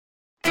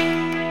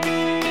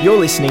You're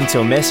listening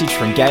to a message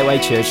from Gateway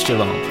Church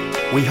Geelong.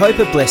 We hope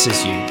it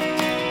blesses you.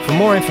 For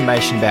more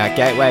information about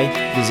Gateway,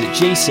 visit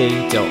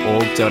gc.org.au.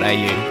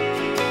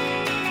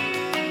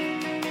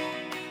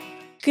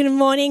 Good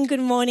morning, good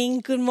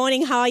morning, good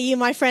morning. How are you,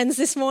 my friends,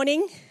 this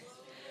morning?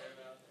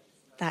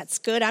 That's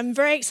good. I'm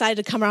very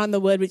excited to come around the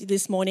word with you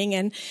this morning.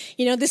 And,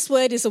 you know, this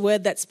word is a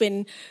word that's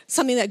been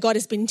something that God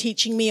has been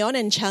teaching me on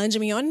and challenging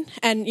me on.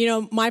 And, you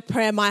know, my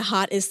prayer, my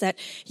heart is that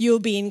you will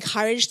be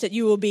encouraged, that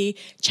you will be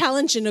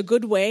challenged in a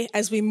good way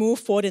as we move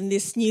forward in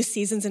these new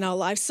seasons in our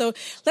lives. So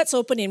let's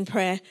open in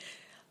prayer.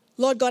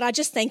 Lord God, I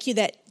just thank you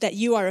that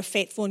you are a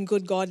faithful and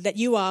good God, that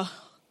you are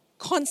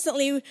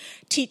constantly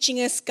teaching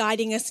us,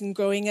 guiding us, and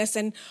growing us.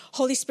 And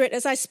Holy Spirit,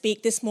 as I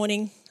speak this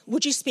morning,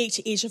 would you speak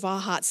to each of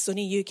our hearts as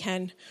only you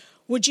can?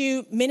 Would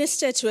you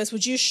minister to us?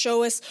 Would you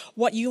show us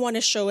what you want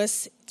to show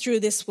us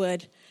through this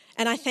word?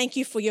 And I thank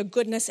you for your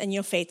goodness and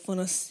your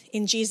faithfulness.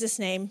 In Jesus'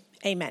 name,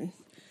 amen.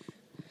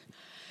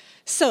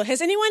 So,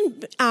 has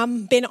anyone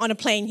been on a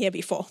plane here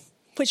before?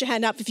 Put your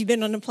hand up if you've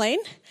been on a plane.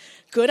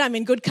 Good, I'm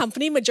in good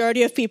company.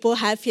 Majority of people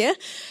have here.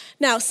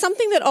 Now,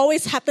 something that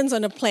always happens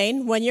on a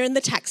plane when you're in the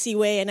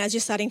taxiway and as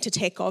you're starting to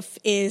take off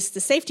is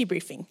the safety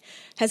briefing.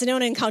 Has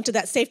anyone encountered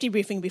that safety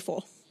briefing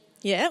before?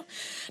 Yeah.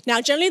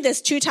 Now, generally,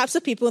 there's two types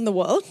of people in the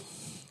world.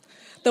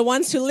 The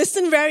ones who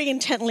listen very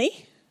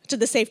intently to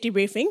the safety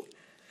briefing.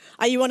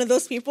 Are you one of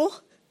those people?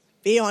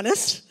 Be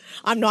honest.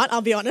 I'm not,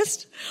 I'll be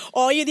honest.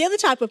 Or are you the other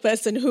type of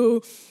person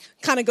who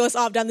kind of goes,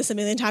 oh, I've done this a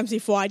million times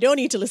before. I don't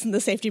need to listen to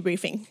the safety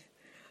briefing.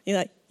 You're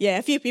like, yeah,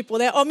 a few people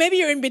there. Or maybe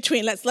you're in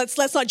between. Let's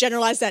not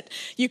generalize that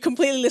you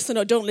completely listen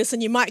or don't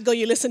listen. You might go,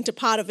 you listen to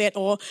part of it,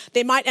 or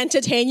they might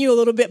entertain you a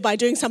little bit by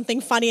doing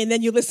something funny, and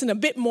then you listen a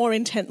bit more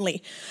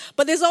intently.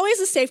 But there's always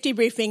a safety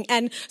briefing,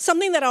 and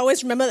something that I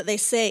always remember that they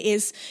say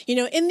is, you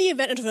know, in the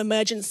event of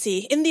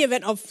emergency, in the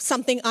event of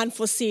something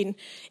unforeseen,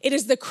 it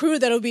is the crew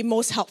that will be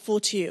most helpful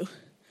to you.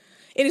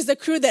 It is the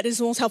crew that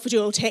is most helpful to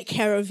you, will take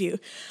care of you.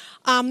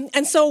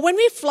 And so when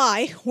we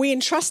fly, we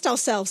entrust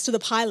ourselves to the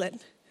pilot.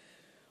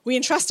 We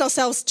entrust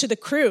ourselves to the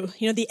crew,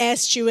 you know, the air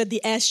steward,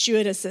 the air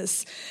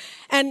stewardesses.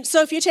 And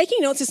so if you're taking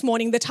notes this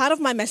morning, the title of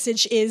my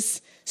message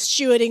is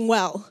Stewarding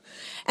Well.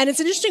 And it's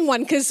an interesting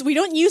one because we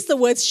don't use the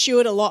word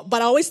steward a lot,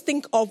 but I always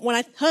think of, when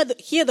I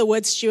hear the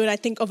word steward, I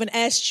think of an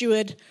air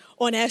steward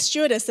or an air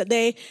stewardess, that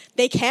they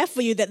care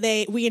for you, that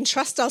we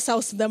entrust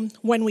ourselves to them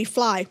when we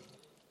fly.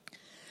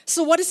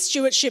 So what does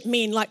stewardship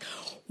mean?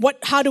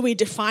 How do we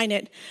define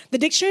it? The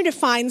dictionary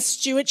defines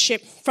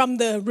stewardship from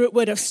the root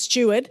word of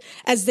steward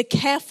as the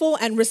careful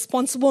and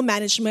responsible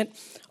management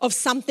of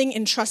something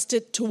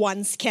entrusted to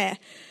one's care.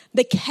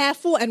 The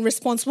careful and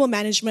responsible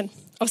management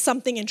of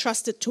something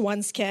entrusted to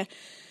one's care.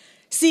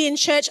 See, in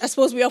church, I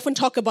suppose we often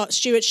talk about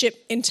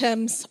stewardship in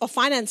terms of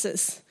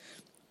finances.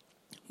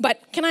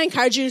 But can I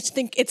encourage you to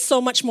think it's so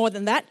much more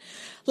than that?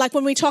 Like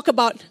when we talk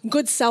about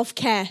good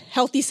self-care,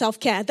 healthy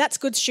self-care, that's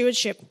good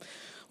stewardship.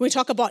 When we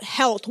talk about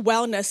health,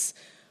 wellness,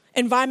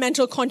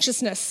 environmental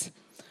consciousness.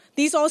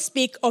 These all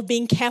speak of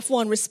being careful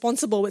and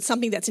responsible with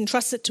something that's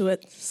entrusted to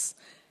us.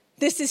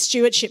 This is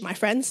stewardship, my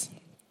friends.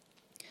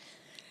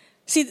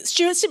 See,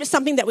 stewardship is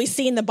something that we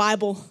see in the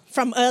Bible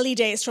from early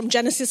days, from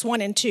Genesis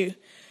 1 and 2.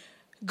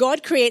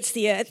 God creates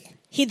the earth.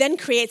 He then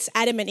creates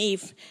Adam and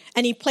Eve,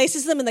 and he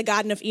places them in the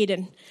Garden of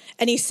Eden.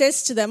 And he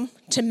says to them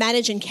to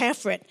manage and care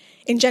for it.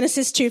 In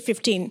Genesis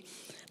 2:15,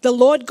 the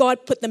Lord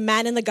God put the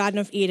man in the Garden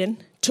of Eden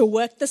to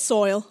work the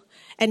soil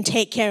and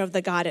take care of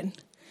the garden.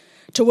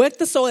 To work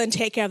the soil and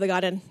take care of the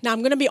garden. Now, I'm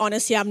going to be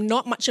honest here, I'm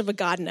not much of a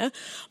gardener,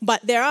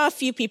 but there are a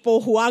few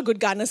people who are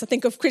good gardeners. I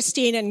think of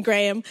Christine and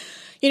Graham.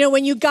 You know,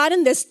 when you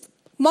garden, there's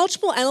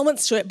multiple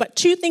elements to it, but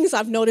two things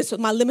I've noticed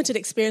with my limited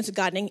experience with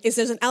gardening is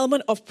there's an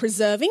element of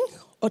preserving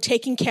or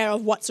taking care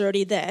of what's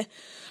already there,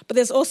 but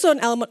there's also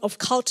an element of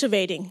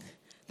cultivating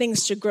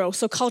things to grow,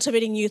 so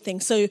cultivating new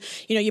things. So,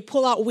 you know, you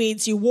pull out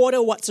weeds, you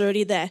water what's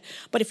already there,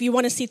 but if you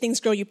want to see things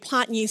grow, you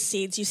plant new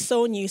seeds, you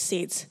sow new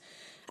seeds.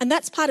 And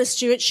that's part of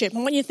stewardship.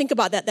 And when you think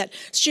about that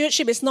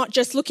stewardship is not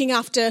just looking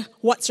after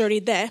what's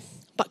already there,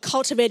 but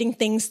cultivating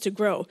things to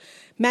grow,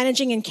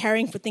 managing and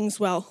caring for things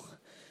well.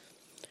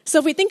 So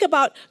if we think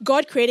about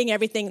God creating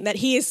everything, that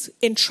he has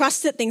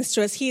entrusted things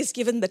to us, he has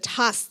given the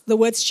task, the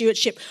word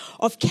stewardship,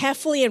 of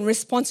carefully and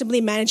responsibly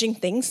managing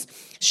things,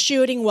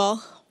 stewarding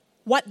well,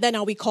 what then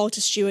are we called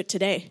to steward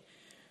today?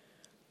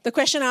 The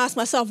question I ask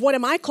myself, what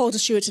am I called to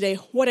steward today?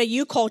 What are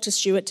you called to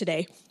steward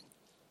today?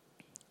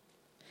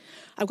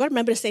 I've got to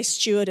remember to say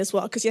steward as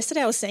well, because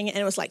yesterday I was saying it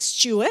and it was like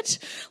steward,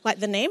 like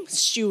the name,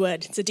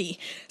 steward, it's a D.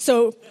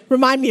 So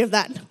remind me of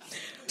that.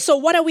 So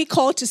what are we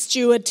called to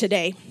steward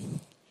today?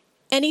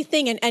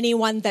 Anything and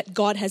anyone that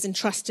God has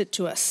entrusted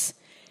to us.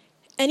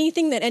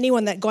 Anything that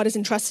anyone that God has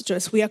entrusted to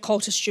us, we are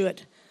called to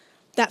steward.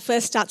 That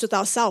first starts with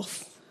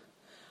ourselves,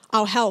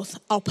 our health,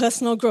 our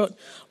personal growth,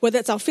 whether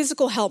it's our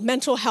physical health,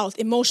 mental health,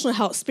 emotional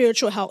health,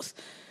 spiritual health.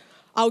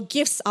 Our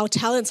gifts, our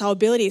talents, our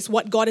abilities,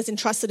 what God has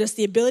entrusted us,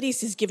 the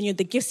abilities he's given you,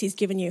 the gifts he's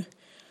given you.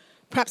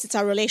 Perhaps it's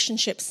our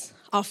relationships,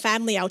 our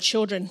family, our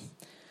children.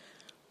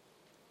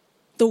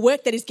 The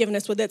work that he's given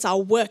us, whether it's our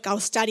work,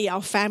 our study,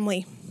 our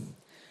family.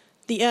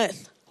 the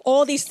earth,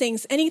 all these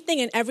things,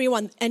 anything and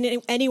everyone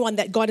and anyone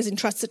that God has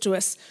entrusted to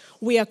us,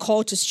 we are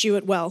called to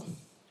steward well.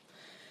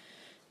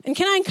 And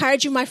can I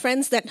encourage you, my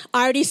friends, that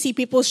I already see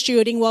people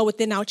stewarding well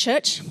within our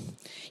church.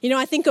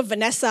 I think of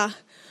Vanessa,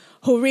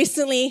 who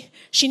recently,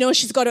 she knows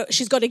she's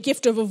got a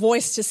gift of a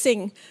voice to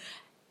sing.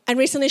 And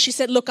recently she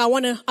said, look, I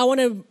want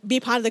to be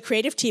part of the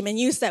creative team and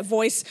use that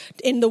voice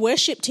in the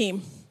worship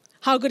team.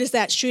 How good is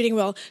that, stewarding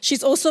well?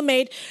 She's also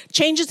made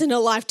changes in her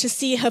life to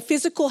see her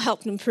physical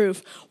health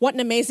improve. What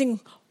an amazing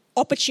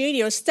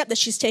opportunity or step that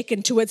she's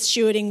taken towards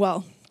stewarding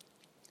well.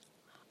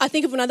 I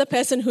think of another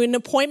person who in an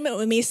appointment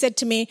with me said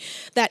to me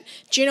that,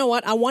 do you know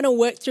what, I want to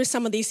work through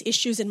some of these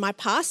issues in my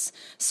past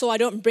so I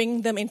don't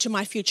bring them into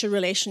my future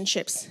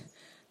relationships.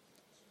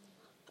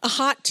 A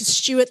heart to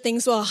steward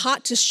things well, a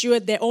heart to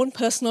steward their own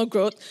personal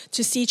growth,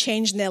 to see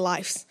change in their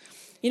lives.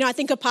 I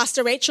think of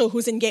Pastor Rachel,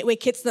 who's in Gateway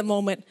Kids at the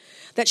moment,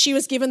 that she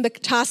was given the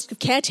task of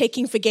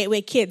caretaking for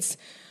Gateway Kids,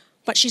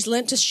 but she's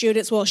learned to steward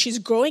it well. She's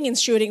growing in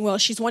stewarding well.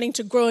 She's wanting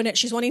to grow in it.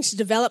 She's wanting to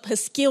develop her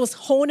skills,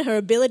 hone her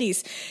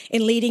abilities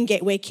in leading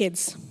Gateway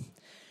Kids.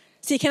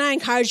 See, can I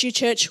encourage you,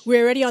 church?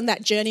 We're already on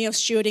that journey of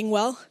stewarding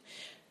well.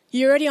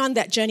 You're already on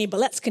that journey, but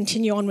let's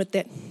continue on with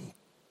it.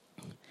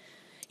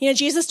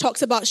 Jesus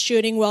talks about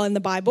stewarding well in the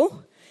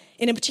Bible,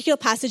 in a particular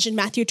passage in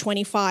Matthew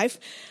 25,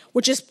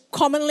 which is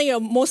commonly or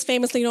most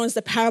famously known as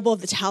the parable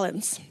of the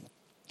talents.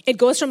 It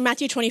goes from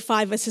Matthew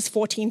 25, verses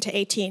 14 to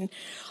 18.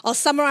 I'll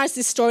summarize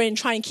this story and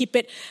try and keep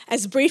it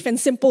as brief and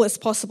simple as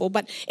possible.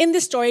 But in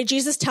this story,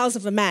 Jesus tells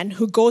of a man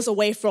who goes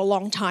away for a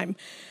long time.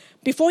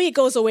 Before he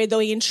goes away, though,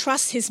 he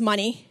entrusts his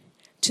money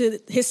to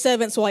his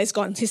servants while he's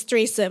gone, his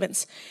 3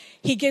 servants.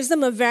 He gives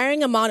them a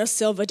varying amount of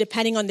silver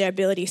depending on their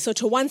ability. So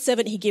to one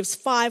servant, he gives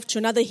 5. To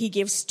another, he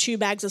gives 2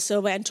 bags of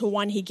silver. And to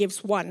one, he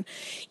gives 1,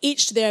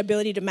 each to their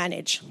ability to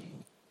manage.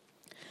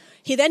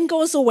 He then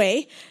goes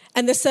away,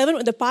 and the servant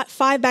with the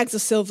 5 bags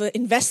of silver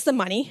invests the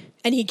money,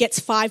 and he gets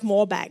 5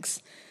 more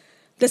bags.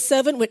 The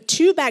servant with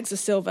 2 bags of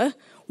silver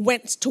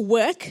went to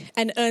work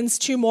and earns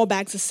 2 more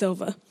bags of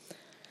silver.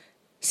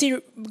 See,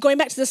 going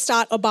back to the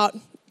start about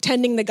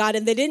tending the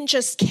garden, they didn't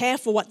just care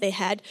for what they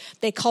had,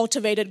 they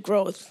cultivated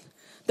growth.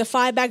 The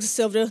 5 bags of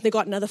silver, they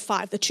got another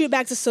 5. The 2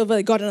 bags of silver,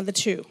 they got another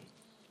 2.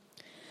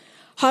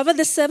 However,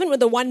 the servant with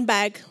the 1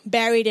 bag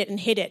buried it and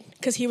hid it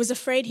because he was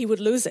afraid he would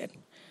lose it.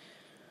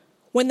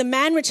 When the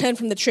man returned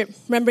from the trip,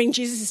 remembering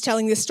Jesus is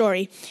telling this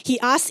story, he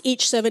asked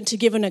each servant to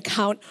give an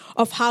account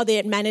of how they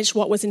had managed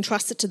what was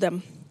entrusted to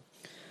them.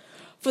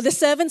 For the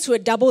servants who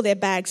had doubled their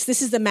bags,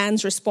 this is the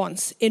man's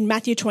response in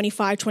Matthew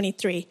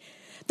 25:23.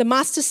 The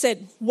master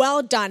said,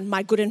 "Well done,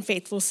 my good and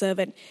faithful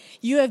servant.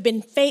 You have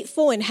been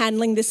faithful in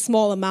handling this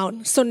small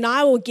amount, so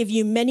now I will give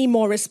you many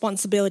more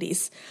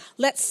responsibilities.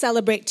 Let's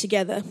celebrate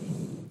together."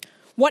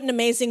 What an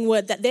amazing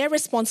word that their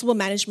responsible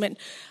management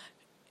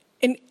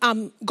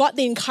got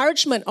the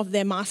encouragement of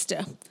their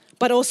master,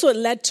 but also it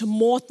led to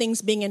more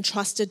things being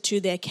entrusted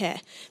to their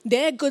care.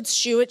 Their good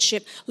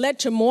stewardship led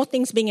to more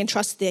things being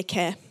entrusted to their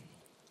care.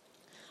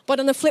 But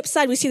on the flip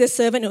side, we see the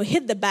servant who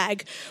hid the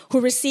bag,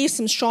 who received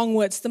some strong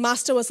words. The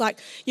master was like,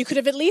 you could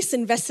have at least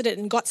invested it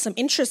and got some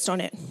interest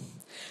on it.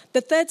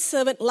 The third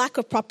servant, lack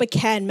of proper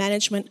care and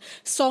management,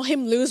 saw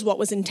him lose what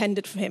was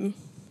intended for him.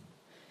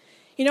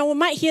 We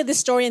might hear this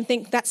story and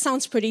think that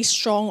sounds pretty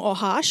strong or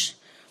harsh.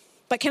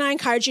 But can I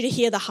encourage you to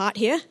hear the heart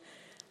here?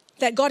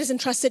 That God has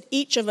entrusted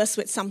each of us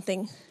with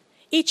something.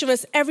 Each of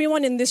us,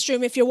 everyone in this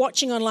room, if you're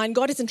watching online,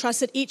 God has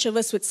entrusted each of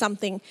us with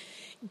something.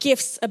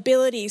 Gifts,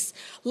 abilities,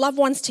 loved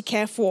ones to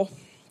care for.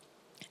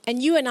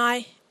 And you and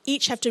I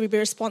each have to be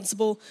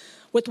responsible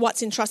with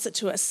what's entrusted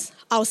to us.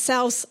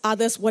 Ourselves,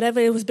 others, whatever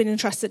has been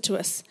entrusted to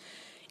us.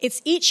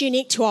 It's each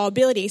unique to our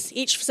abilities.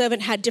 Each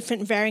servant had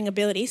different varying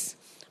abilities,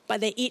 but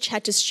they each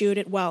had to steward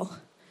it well.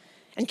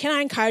 And can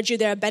I encourage you,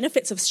 there are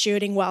benefits of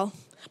stewarding well.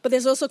 But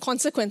there's also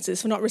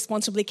consequences for not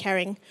responsibly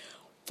caring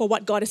for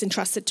what God has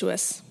entrusted to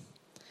us.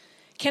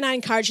 Can I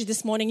encourage you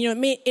this morning?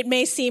 It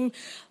may seem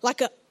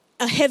like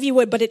a heavy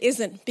word, but it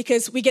isn't,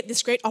 because we get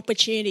this great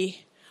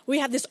opportunity. We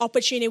have this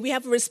opportunity. We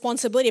have a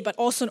responsibility, but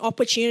also an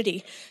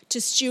opportunity to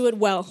steward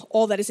well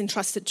all that is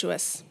entrusted to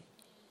us.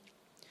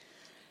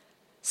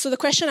 So the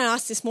question I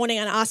asked this morning,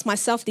 and I asked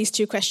myself these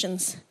 2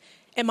 questions.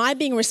 Am I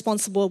being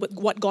responsible with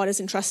what God has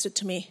entrusted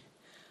to me?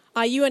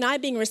 Are you and I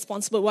being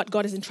responsible with what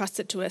God has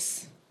entrusted to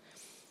us?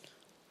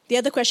 The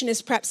other question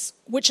is perhaps,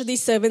 which of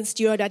these servants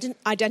do you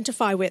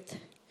identify with?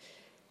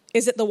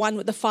 Is it the one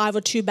with the 5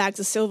 or 2 bags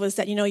of silvers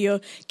that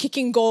you're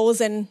kicking goals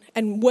and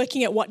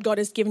working at what God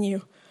has given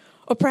you?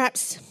 Or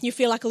perhaps you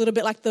feel like a little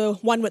bit like the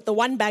one with the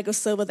 1 bag of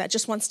silver that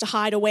just wants to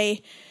hide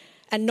away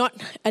and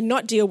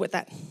not deal with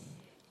that.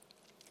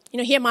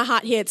 Hear my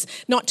heart here. It's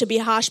not to be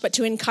harsh, but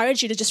to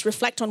encourage you to just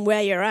reflect on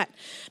where you're at.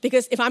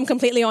 Because if I'm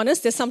completely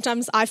honest, there's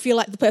sometimes I feel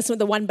like the person with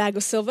the one bag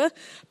of silver,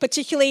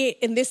 particularly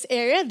in this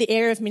area, the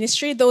area of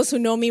ministry. Those who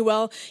know me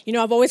well,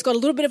 I've always got a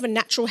little bit of a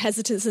natural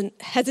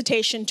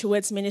hesitation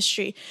towards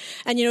ministry.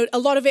 And, a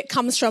lot of it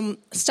comes from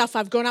stuff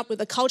I've grown up with,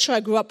 the culture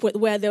I grew up with,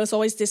 where there was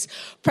always this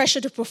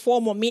pressure to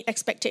perform or meet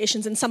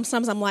expectations. And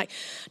sometimes I'm like,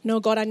 no,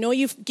 God, I know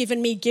you've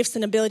given me gifts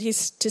and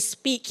abilities to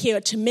speak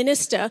here, to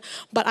minister,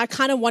 but I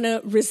kind of want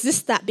to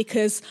resist that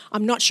because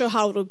I'm not sure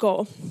how it'll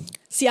go.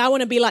 See, I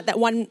want to be like that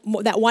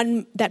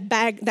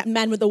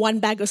man with the one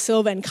bag of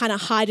silver and kind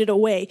of hide it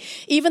away.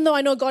 Even though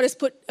I know God has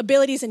put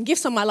abilities and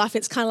gifts on my life,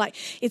 it's kind of like,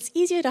 it's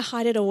easier to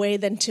hide it away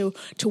than to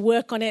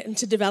work on it and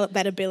to develop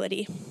that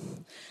ability.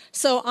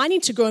 So I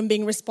need to grow in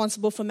being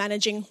responsible for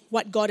managing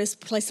what God has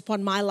placed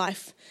upon my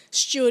life,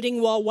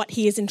 stewarding well what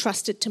he has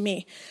entrusted to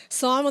me.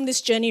 So I'm on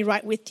this journey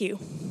right with you.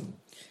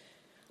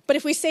 But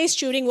if we say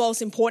stewarding well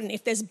is important,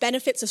 if there's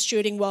benefits of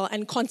stewarding well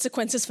and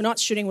consequences for not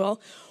stewarding well,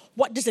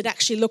 what does it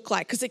actually look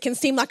like? Because it can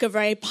seem like a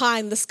very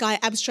pie-in-the-sky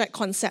abstract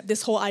concept,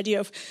 this whole idea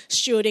of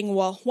stewarding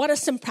well. What are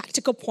some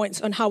practical points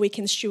on how we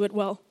can steward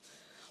well?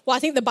 Well, I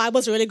think the Bible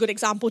is a really good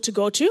example to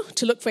go to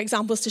look for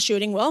examples to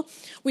stewarding well.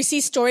 We see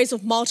stories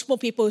of multiple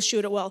people who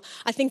stewarded well.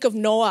 I think of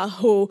Noah,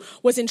 who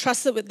was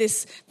entrusted with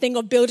this thing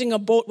of building a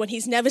boat when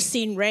he's never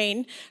seen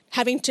rain,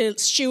 having to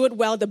steward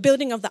well the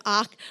building of the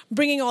ark,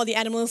 bringing all the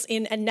animals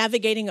in, and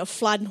navigating a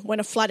flood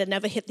when a flood had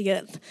never hit the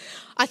earth.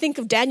 I think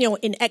of Daniel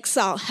in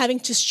exile, having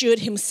to steward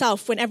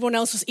himself when everyone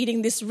else was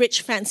eating this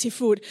rich, fancy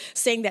food,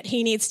 saying that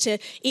he needs to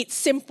eat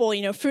simple,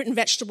 fruit and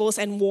vegetables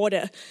and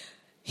water.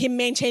 Him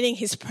maintaining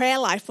his prayer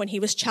life when he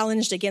was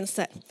challenged against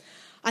that.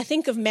 I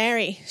think of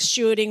Mary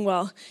stewarding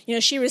well.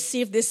 She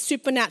received this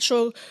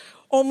supernatural,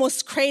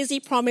 almost crazy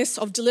promise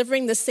of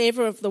delivering the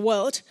Savior of the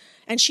world,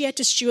 and she had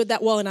to steward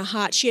that well in her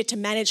heart. She had to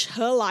manage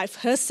her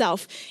life,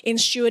 herself, in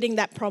stewarding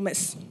that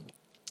promise.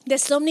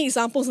 There's so many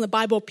examples in the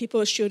Bible of people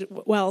who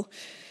stewarded well,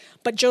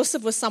 but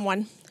Joseph was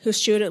someone who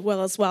stewarded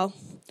well as well.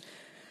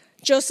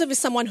 Joseph is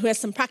someone who has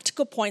some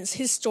practical points,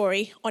 his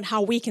story, on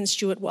how we can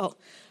steward well.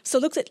 So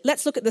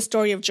let's look at the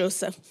story of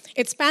Joseph.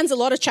 It spans a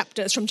lot of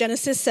chapters from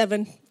Genesis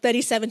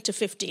 37 to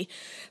 50.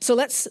 So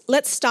let's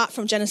start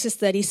from Genesis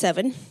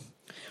 37,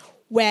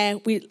 where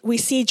we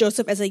see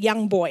Joseph as a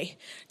young boy.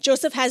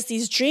 Joseph has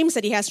these dreams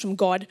that he has from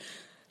God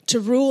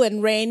to rule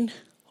and reign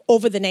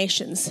over the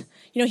nations.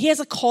 He has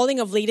a calling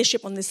of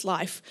leadership on this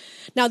life.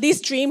 Now, these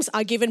dreams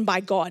are given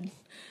by God.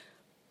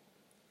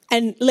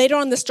 And later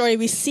on in the story,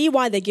 we see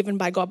why they're given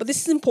by God. But this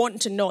is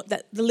important to note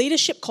that the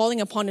leadership calling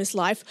upon his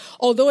life,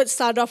 although it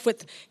started off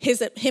with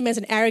him as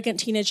an arrogant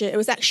teenager, it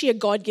was actually a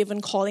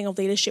God-given calling of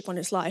leadership on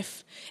his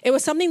life. It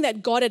was something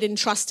that God had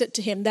entrusted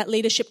to him, that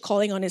leadership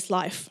calling on his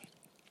life.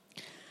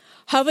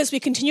 However, as we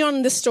continue on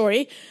in this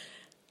story,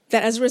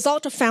 that as a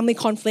result of family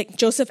conflict,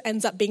 Joseph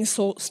ends up being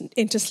sold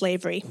into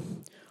slavery.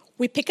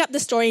 We pick up the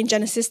story in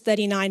Genesis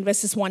 39,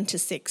 verses 1 to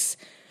 6.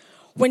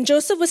 When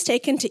Joseph was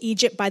taken to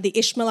Egypt by the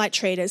Ishmaelite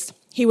traders,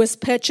 he was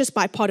purchased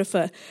by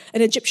Potiphar,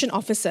 an Egyptian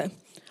officer.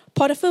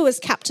 Potiphar was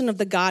captain of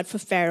the guard for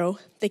Pharaoh,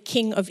 the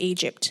king of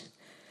Egypt.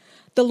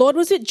 The Lord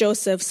was with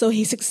Joseph, so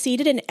he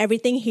succeeded in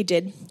everything he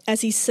did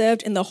as he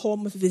served in the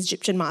home of his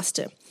Egyptian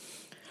master.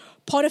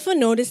 Potiphar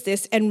noticed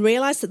this and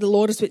realized that the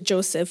Lord was with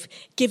Joseph,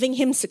 giving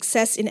him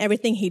success in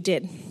everything he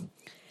did.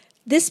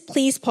 This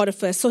pleased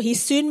Potiphar, so he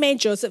soon made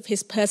Joseph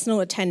his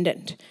personal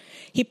attendant.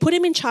 He put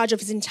him in charge of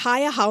his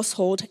entire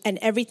household and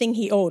everything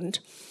he owned.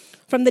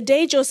 From the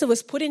day Joseph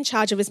was put in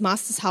charge of his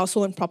master's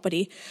household and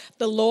property,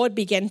 the Lord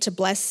began to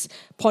bless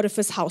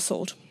Potiphar's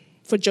household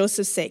for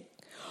Joseph's sake.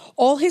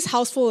 All his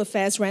household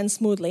affairs ran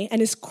smoothly,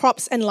 and his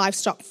crops and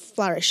livestock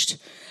flourished.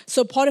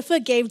 So Potiphar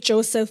gave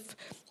Joseph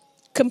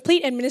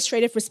complete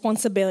administrative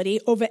responsibility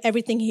over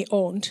everything he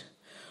owned.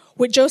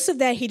 With Joseph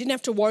there, he didn't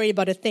have to worry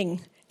about a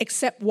thing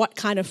except what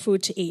kind of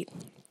food to eat.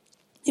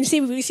 You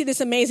see, we see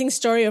this amazing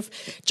story of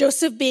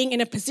Joseph being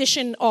in a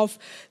position of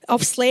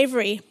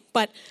slavery,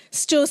 but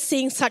still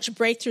seeing such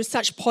breakthroughs,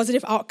 such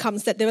positive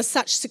outcomes, that there was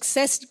such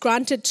success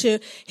granted to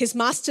his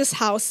master's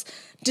house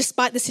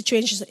despite the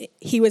situation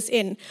he was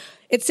in.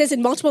 It says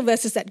in multiple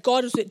verses that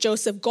God was with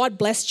Joseph, God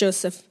blessed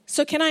Joseph.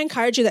 So can I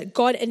encourage you that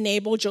God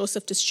enabled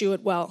Joseph to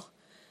steward well?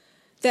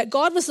 That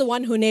God was the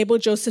one who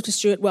enabled Joseph to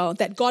steward well,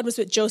 that God was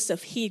with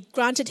Joseph. He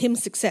granted him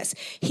success.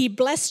 He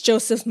blessed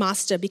Joseph's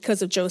master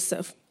because of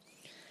Joseph.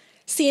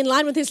 See, in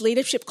line with his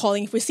leadership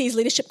calling, if we see his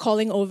leadership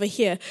calling over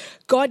here,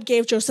 God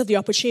gave Joseph the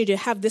opportunity to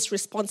have this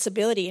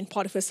responsibility in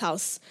Potiphar's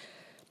house,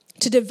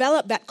 to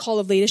develop that call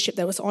of leadership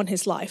that was on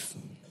his life.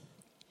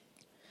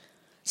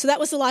 So that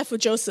was the life of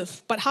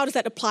Joseph. But how does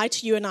that apply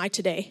to you and I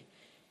today?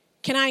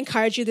 Can I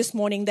encourage you this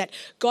morning that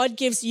God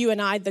gives you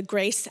and I the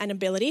grace and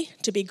ability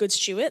to be good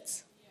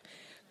stewards?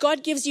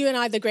 God gives you and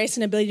I the grace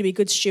and ability to be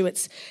good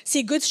stewards.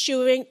 See, good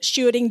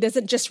stewarding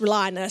doesn't just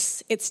rely on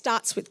us. It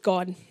starts with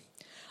God.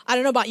 I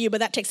don't know about you,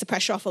 but that takes the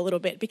pressure off a little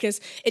bit, because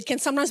it can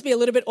sometimes be a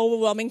little bit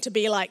overwhelming to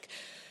be like,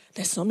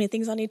 there's so many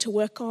things I need to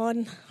work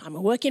on. I'm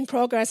a work in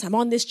progress. I'm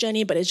on this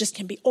journey, but it just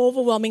can be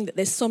overwhelming that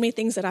there's so many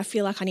things that I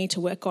feel like I need to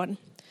work on.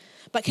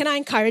 But can I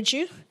encourage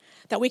you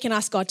that we can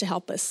ask God to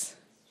help us?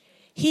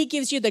 He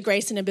gives you the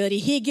grace and ability.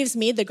 He gives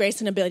me the grace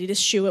and ability to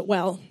steward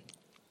well.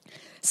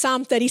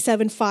 Psalm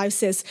 37:5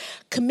 says,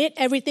 "Commit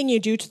everything you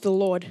do to the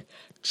Lord.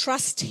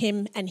 Trust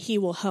him and he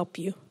will help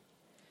you."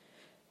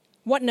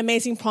 What an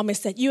amazing promise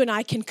that you and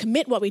I can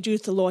commit what we do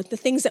to the Lord, the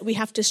things that we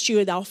have to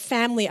steward, our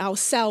family,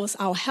 ourselves,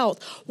 our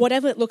health,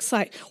 whatever it looks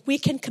like, we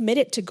can commit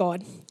it to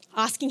God,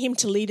 asking him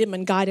to lead him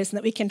and guide us, and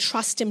that we can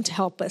trust him to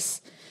help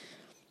us.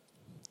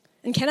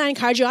 And can I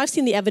encourage you, I've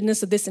seen the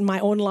evidence of this in my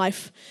own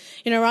life,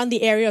 around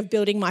the area of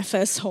building my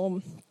first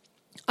home.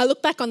 I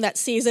look back on that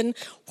season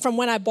from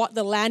when I bought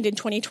the land in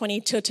 2020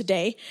 to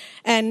today,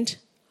 and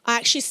I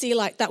actually see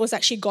like that was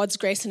actually God's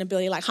grace and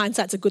ability. Like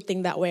hindsight's a good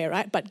thing that way,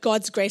 right? But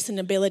God's grace and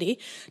ability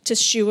to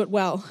steward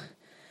well.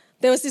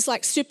 There was this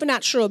like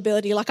supernatural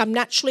ability, like I'm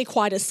naturally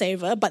quite a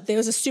saver, but there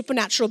was a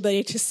supernatural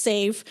ability to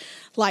save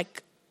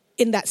like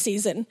in that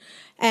season.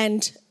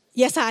 And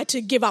yes, I had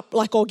to give up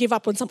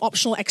on some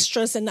optional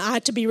extras, and I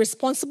had to be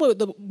responsible.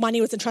 The money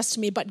was entrusted to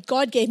me, but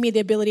God gave me the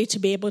ability to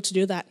be able to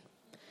do that.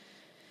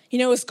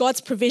 It was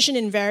God's provision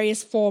in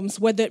various forms,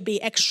 whether it be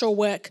extra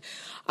work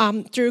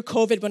through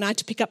COVID when I had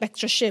to pick up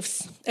extra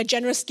shifts, a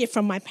generous gift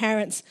from my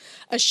parents,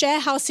 a share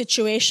house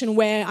situation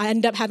where I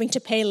ended up having to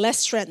pay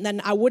less rent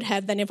than I would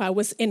have than if I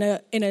was in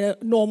a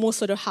normal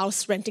sort of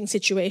house renting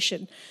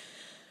situation.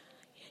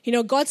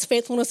 God's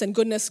faithfulness and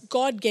goodness,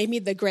 God gave me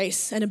the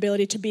grace and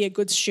ability to be a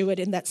good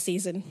steward in that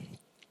season.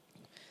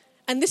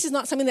 And this is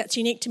not something that's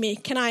unique to me.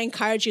 Can I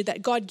encourage you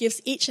that God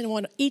gives each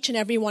and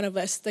every one of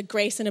us the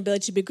grace and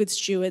ability to be good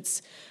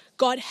stewards?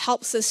 God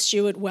helps us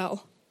steward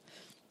well.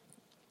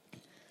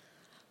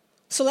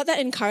 So let that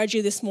encourage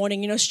you this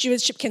morning.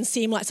 Stewardship can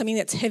seem like something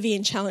that's heavy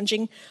and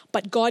challenging,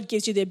 but God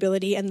gives you the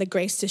ability and the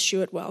grace to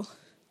steward well.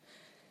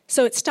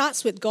 So it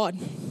starts with God.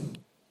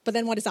 But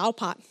then what is our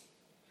part?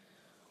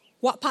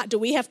 What part do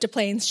we have to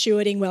play in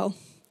stewarding well?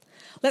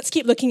 Let's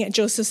keep looking at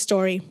Joseph's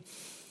story.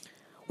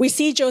 We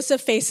see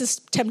Joseph faces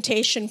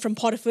temptation from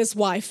Potiphar's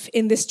wife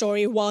in this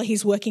story while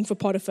he's working for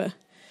Potiphar.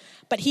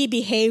 But he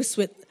behaves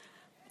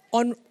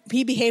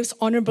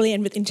honorably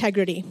and with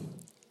integrity.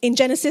 In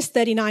Genesis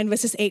 39,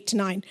 verses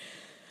 8-9,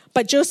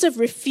 "But Joseph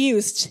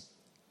refused,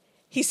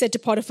 he said to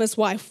Potiphar's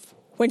wife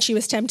when she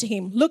was tempting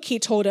him. 'Look,' he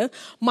told her,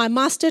 'my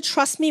master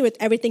trusts me with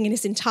everything in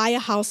his entire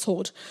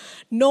household.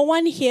 No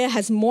one here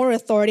has more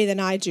authority than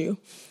I do.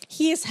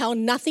 He has held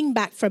nothing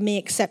back from me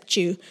except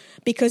you,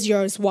 because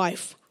you're his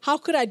wife. How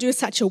could I do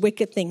such a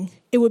wicked thing?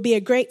 It would be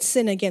a great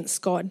sin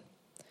against God.'"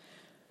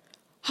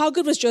 How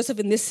good was Joseph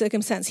in this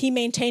circumstance? He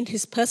maintained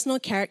his personal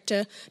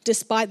character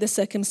despite the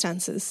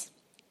circumstances.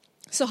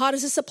 So how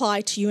does this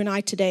apply to you and I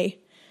today?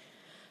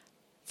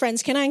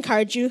 Friends, can I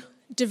encourage you,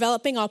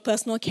 developing our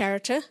personal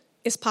character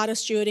is part of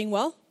stewarding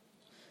well.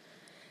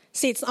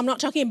 See, I'm not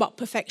talking about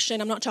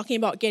perfection. I'm not talking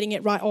about getting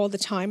it right all the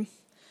time.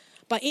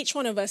 But each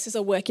one of us is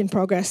a work in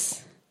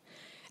progress.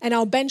 And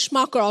our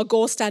benchmark or our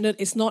goal standard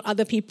is not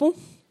other people,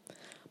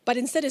 but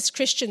instead as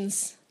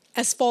Christians,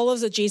 as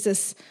followers of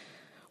Jesus,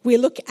 we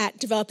look at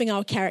developing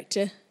our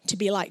character to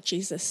be like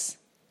Jesus,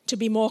 to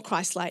be more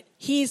Christ-like.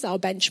 He's our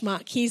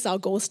benchmark. He's our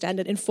gold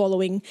standard in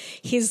following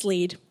his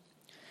lead.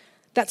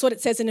 That's what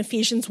it says in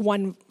Ephesians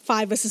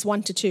 5 verses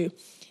 1-2.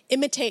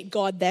 "Imitate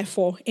God,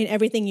 therefore, in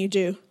everything you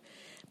do,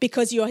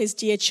 because you are his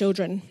dear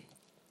children.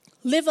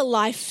 Live a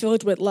life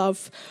filled with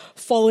love,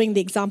 following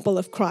the example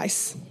of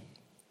Christ."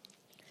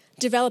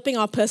 Developing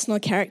our personal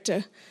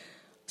character.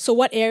 So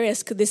what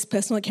areas could this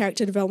personal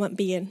character development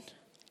be in?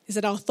 Is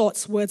it our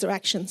thoughts, words, or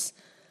actions?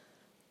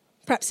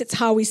 Perhaps it's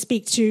how we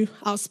speak to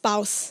our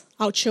spouse,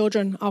 our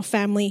children, our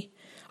family,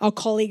 our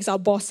colleagues, our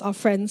boss, our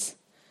friends.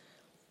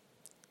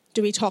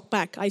 Do we talk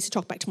back? I used to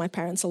talk back to my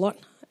parents a lot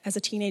as a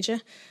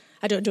teenager.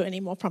 I don't do it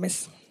anymore,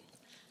 promise.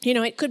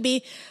 It could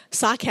be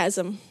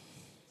sarcasm.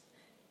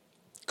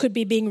 Could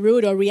be being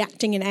rude or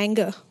reacting in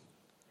anger.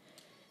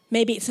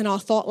 Maybe it's in our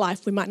thought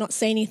life. We might not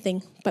say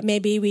anything, but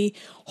maybe we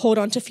hold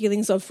on to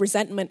feelings of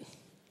resentment,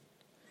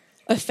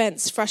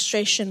 offense,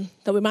 frustration,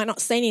 that we might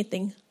not say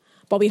anything,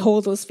 but we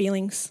hold those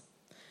feelings.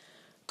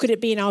 Could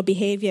it be in our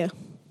behavior,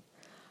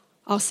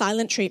 our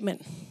silent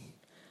treatment,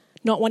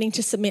 not wanting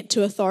to submit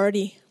to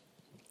authority,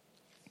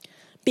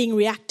 being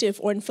reactive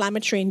or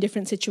inflammatory in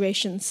different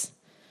situations?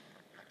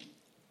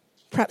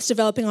 Perhaps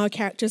developing our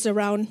characters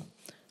around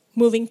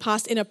moving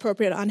past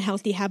inappropriate,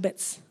 unhealthy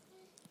habits.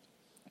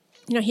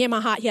 Hear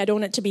my heart here, I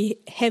don't want it to be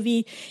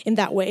heavy in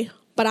that way,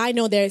 but I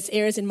know there's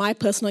areas in my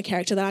personal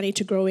character that I need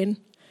to grow in.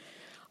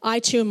 I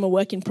too am a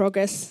work in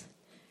progress.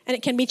 And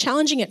it can be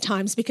challenging at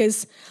times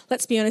because,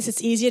 let's be honest,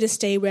 it's easier to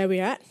stay where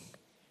we're at.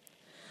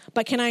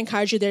 But can I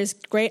encourage you, there's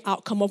great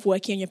outcome of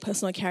working on your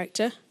personal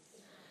character.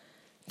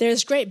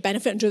 There's great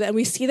benefit to that, and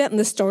we see that in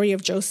the story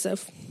of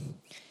Joseph.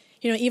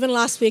 Even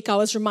last week I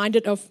was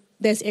reminded of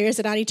there's areas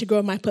that I need to grow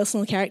in my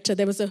personal character.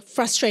 There was a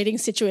frustrating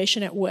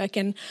situation at work,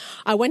 and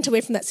I went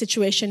away from that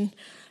situation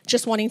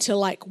just wanting to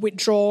like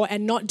withdraw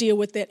and not deal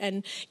with it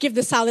and give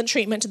the silent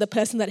treatment to the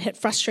person that had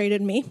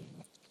frustrated me.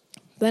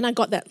 Then I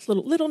got that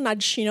little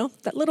nudge,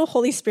 that little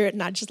Holy Spirit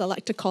nudge, as I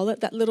like to call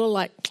it, that little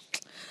like,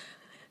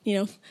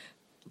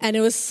 and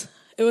it was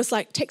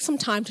like, take some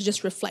time to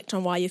just reflect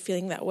on why you're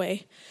feeling that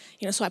way.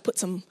 So I put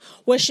some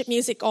worship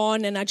music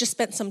on and I just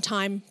spent some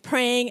time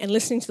praying and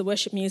listening to the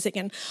worship music.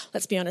 And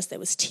let's be honest, there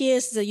was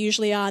tears, as there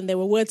usually are, and there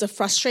were words of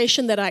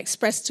frustration that I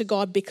expressed to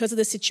God because of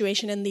the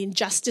situation and the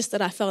injustice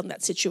that I felt in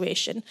that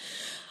situation.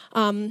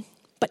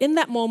 But in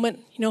that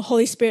moment,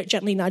 Holy Spirit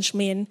gently nudged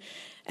me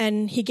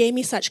and he gave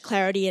me such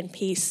clarity and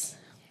peace.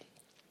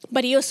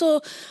 But he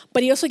also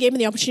gave me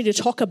the opportunity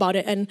to talk about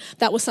it, and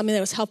that was something that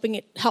was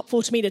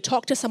helpful to me, to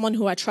talk to someone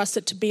who I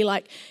trusted, to be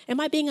like, am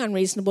I being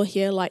unreasonable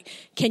here? Like,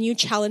 can you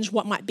challenge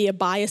what might be a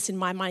bias in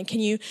my mind? Can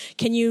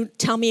you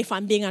tell me if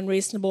I'm being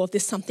unreasonable, if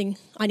there's something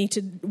I need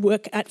to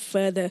work at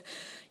further?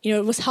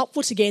 It was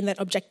helpful to gain that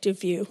objective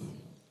view.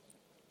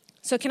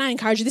 So can I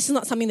encourage you, this is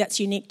not something that's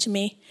unique to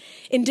me.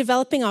 In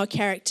developing our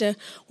character,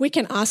 we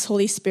can ask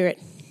Holy Spirit.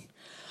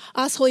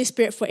 Ask Holy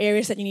Spirit for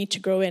areas that you need to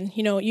grow in.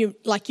 You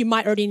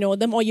might already know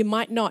them or you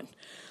might not.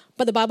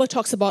 But the Bible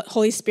talks about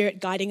Holy Spirit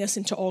guiding us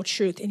into all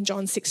truth in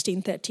John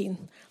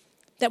 16:13.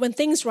 That when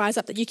things rise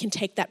up, that you can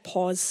take that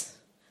pause,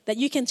 that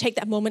you can take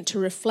that moment to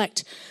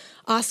reflect.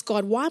 Ask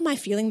God, why am I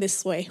feeling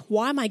this way?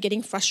 Why am I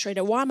getting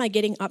frustrated? Why am I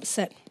getting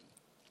upset?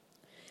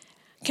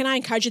 Can I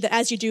encourage you that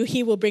as you do,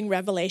 he will bring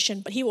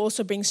revelation, but he will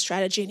also bring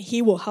strategy and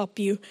he will help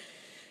you.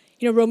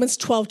 Romans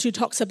 12:2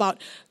 talks about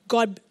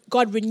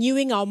God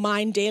renewing our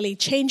mind daily,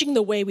 changing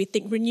the way we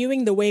think,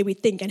 renewing the way we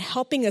think, and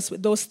helping us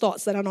with those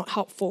thoughts that are not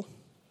helpful.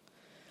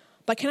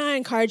 But can I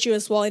encourage you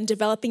as well, in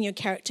developing your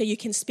character, you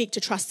can speak to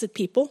trusted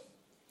people,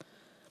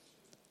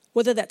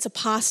 whether that's a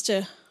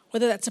pastor,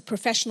 whether that's a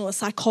professional, a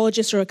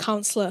psychologist or a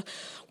counselor,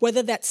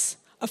 whether that's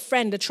a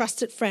friend, a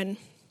trusted friend.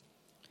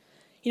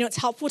 It's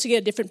helpful to get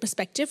a different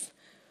perspective.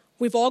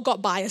 We've all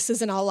got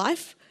biases in our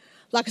life.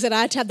 Like I said,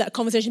 I had to have that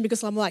conversation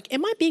because I'm like,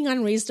 am I being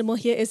unreasonable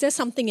here? Is there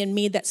something in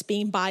me that's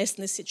being biased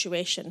in this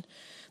situation?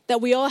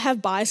 That we all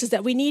have biases,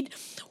 that we need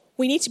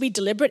to be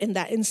deliberate in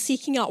that, in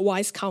seeking out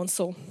wise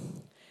counsel.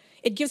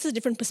 It gives us a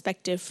different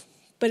perspective,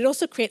 but it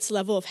also creates a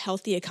level of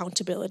healthy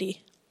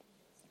accountability.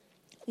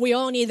 We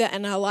all need that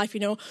in our life,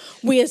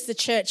 We as the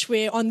church,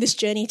 we're on this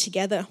journey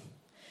together.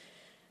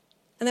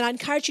 And then I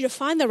encourage you to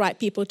find the right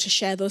people to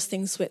share those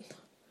things with.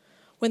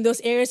 When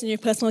those areas in your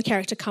personal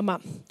character come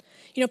up.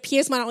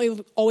 Peers might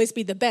not always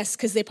be the best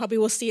because they probably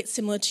will see it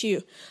similar to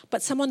you.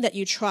 But someone that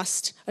you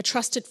trust, a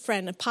trusted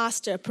friend, a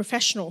pastor, a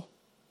professional.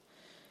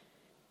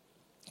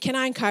 Can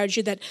I encourage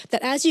you that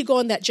as you go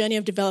on that journey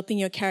of developing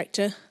your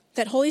character,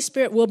 that Holy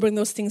Spirit will bring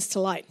those things to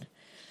light.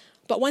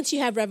 But once you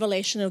have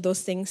revelation of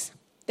those things,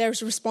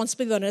 there's a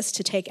responsibility on us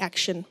to take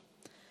action.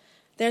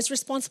 There's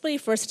responsibility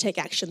for us to take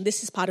action.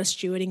 This is part of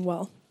stewarding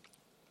well.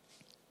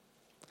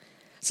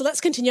 So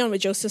let's continue on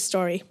with Joseph's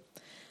story.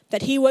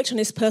 That he worked on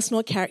his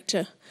personal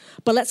character.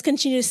 But let's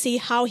continue to see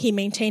how he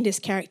maintained his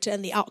character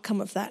and the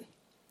outcome of that.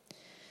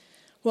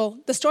 Well,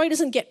 the story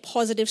doesn't get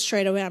positive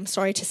straight away, I'm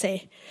sorry to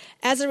say.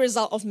 As a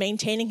result of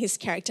maintaining his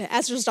character,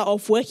 as a result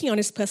of working on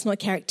his personal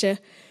character,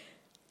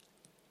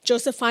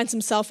 Joseph finds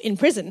himself in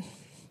prison.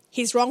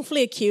 He's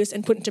wrongfully accused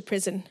and put into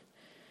prison.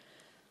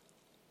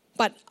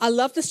 But I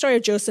love the story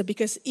of Joseph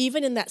because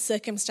even in that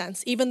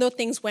circumstance, even though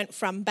things went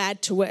from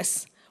bad to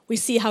worse, we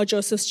see how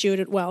Joseph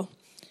stewarded well.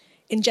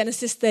 In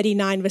Genesis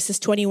 39, verses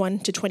 21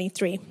 to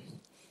 23.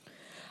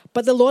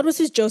 But the Lord was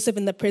with Joseph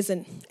in the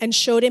prison and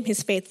showed him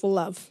his faithful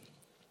love.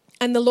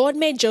 And the Lord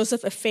made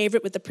Joseph a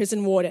favorite with the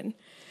prison warden.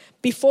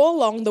 Before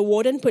long, the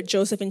warden put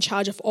Joseph in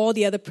charge of all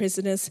the other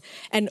prisoners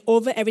and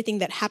over everything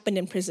that happened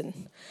in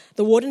prison.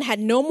 The warden had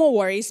no more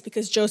worries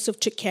because Joseph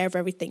took care of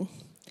everything.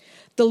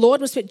 The Lord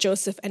was with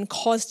Joseph and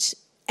caused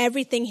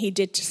everything he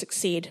did to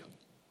succeed.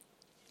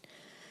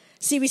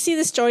 See, we see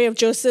the story of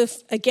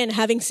Joseph, again,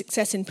 having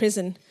success in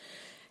prison.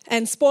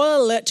 And spoiler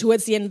alert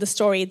towards the end of the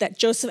story, that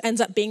Joseph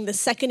ends up being the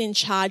second in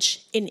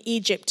charge in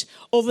Egypt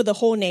over the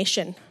whole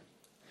nation.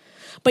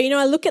 But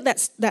I look at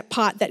that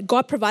part, that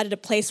God provided a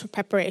place for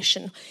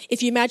preparation.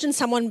 If you imagine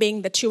someone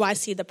being the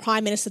 2IC, the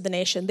prime minister of the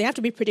nation, they have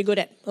to be pretty good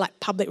at like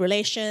public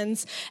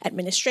relations,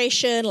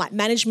 administration, like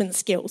management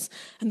skills.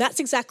 And that's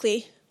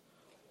exactly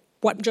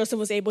what Joseph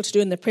was able to do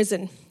in the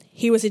prison.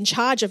 He was in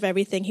charge of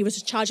everything. He was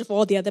in charge of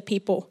all the other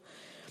people.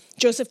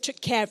 Joseph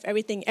took care of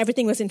everything.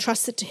 Everything was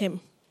entrusted to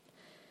him.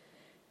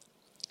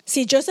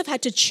 See, Joseph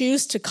had to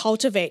choose to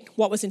cultivate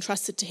what was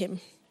entrusted to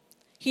him.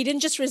 He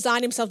didn't just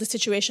resign himself to the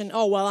situation,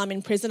 I'm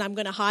in prison, I'm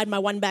going to hide my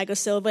one bag of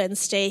silver and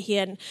stay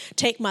here and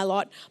take my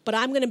lot, but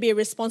I'm going to be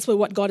responsible for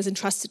what God has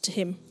entrusted to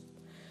him.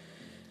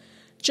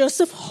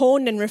 Joseph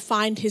honed and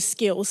refined his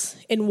skills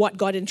in what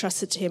God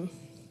entrusted to him.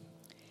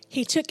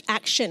 He took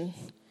action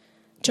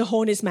to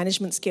hone his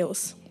management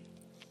skills.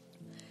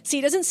 See,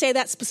 he doesn't say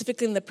that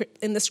specifically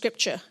in the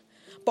scripture,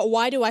 but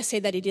why do I say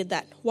that he did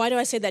that? Why do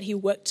I say that he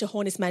worked to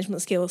hone his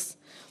management skills?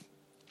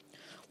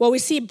 Well, we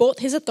see both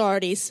his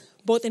authorities,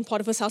 both in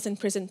Potiphar's house and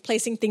prison,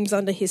 placing things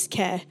under his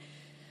care.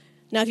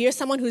 Now, if you're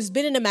someone who's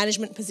been in a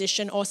management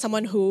position or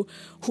someone who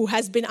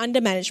has been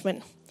under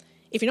management,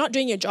 if you're not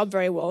doing your job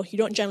very well, you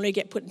don't generally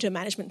get put into a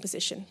management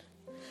position.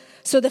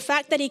 So the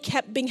fact that he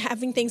kept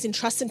having things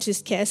entrusted to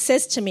his care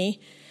says to me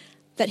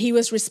that he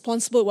was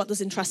responsible for what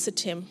was entrusted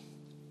to him.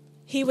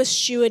 He was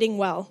stewarding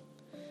well.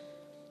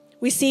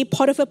 We see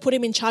Potiphar put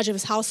him in charge of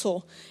his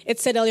household. It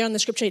said earlier in the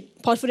scripture,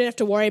 Potiphar didn't have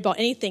to worry about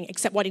anything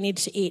except what he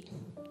needed to eat.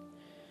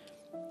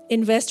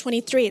 In verse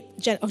 23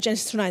 of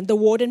Genesis 9, the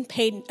warden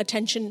paid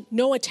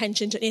no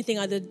attention to anything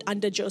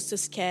under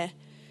Joseph's care.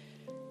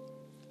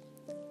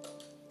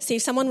 See,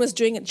 if someone was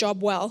doing a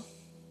job well,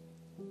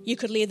 you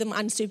could leave them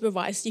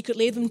unsupervised. You could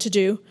leave them to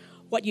do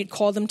what you'd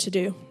call them to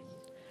do.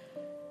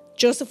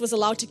 Joseph was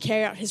allowed to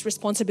carry out his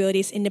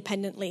responsibilities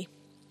independently.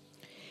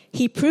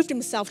 He proved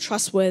himself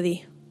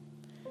trustworthy.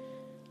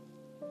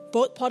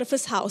 Both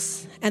Potiphar's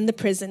house and the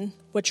prison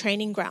were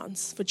training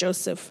grounds for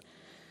Joseph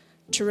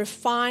to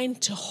refine,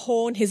 to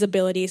hone his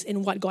abilities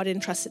in what God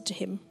entrusted to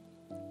him.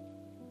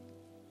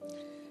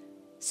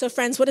 So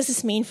friends, what does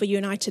this mean for you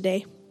and I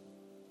today?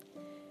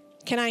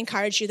 Can I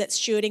encourage you that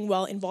stewarding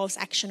well involves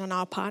action on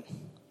our part?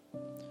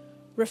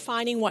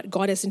 Refining what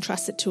God has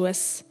entrusted to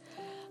us,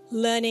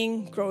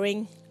 learning,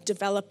 growing,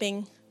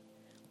 developing.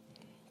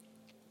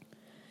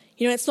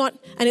 You know, it's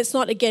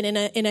not again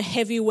in a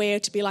heavy way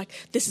to be like,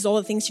 this is all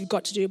the things you've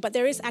got to do, but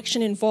there is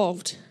action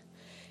involved.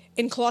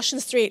 In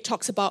Colossians 3, it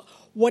talks about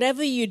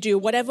whatever you do,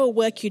 whatever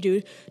work you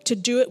do, to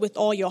do it with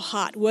all your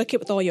heart. Work it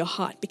with all your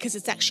heart, because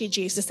it's actually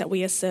Jesus that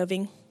we are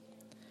serving.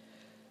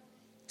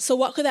 So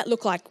what could that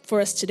look like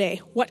for us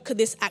today? What could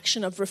this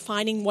action of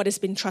refining what has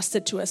been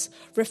trusted to us,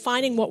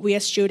 refining what we are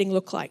stewarding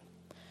look like?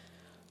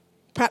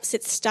 Perhaps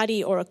it's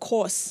study or a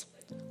course,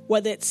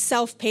 whether it's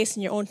self-paced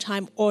in your own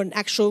time or an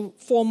actual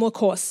formal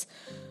course,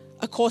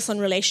 a course on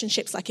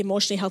relationships like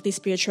emotionally healthy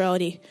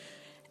spirituality,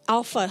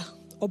 Alpha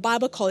or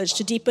Bible college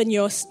to deepen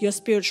your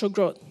spiritual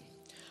growth.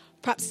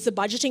 Perhaps it's a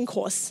budgeting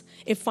course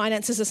if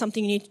finances are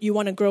something you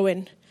want to grow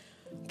in.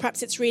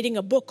 Perhaps it's reading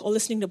a book or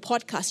listening to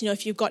podcasts. You know,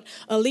 if you've got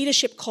a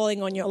leadership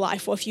calling on your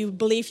life, or if you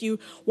believe you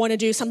want to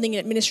do something in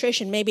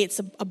administration, maybe it's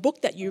a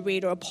book that you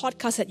read or a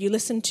podcast that you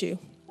listen to.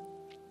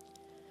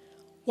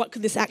 What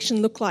could this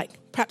action look like?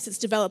 Perhaps it's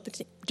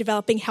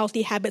developing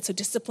healthy habits of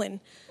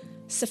discipline,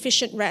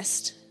 sufficient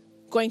rest,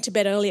 going to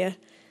bed earlier,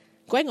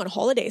 going on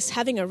holidays,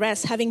 having a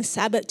rest, having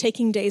Sabbath,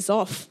 taking days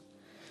off.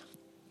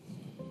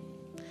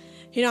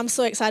 You know, I'm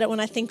so excited when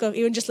I think of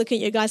even just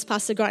looking at you guys,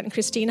 Pastor Grant and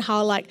Christine,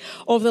 how like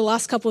over the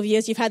last couple of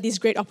years, you've had these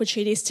great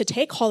opportunities to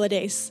take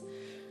holidays,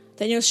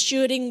 that you're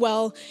stewarding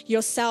well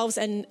yourselves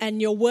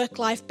and your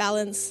work-life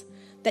balance,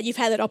 that you've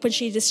had that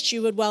opportunity to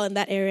steward well in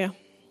that area.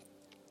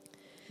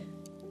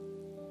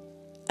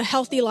 A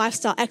healthy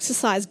lifestyle,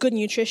 exercise, good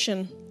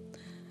nutrition,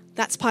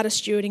 that's part of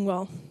stewarding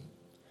well.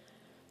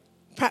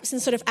 Perhaps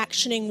instead of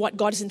actioning what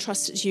God has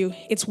entrusted to you,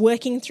 it's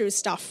working through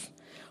stuff,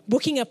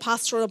 booking a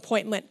pastoral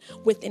appointment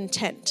with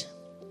intent.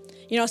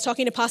 You know, I was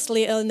talking to Pastor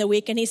Lee earlier in the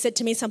week, and he said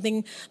to me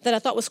something that I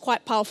thought was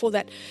quite powerful,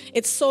 that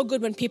it's so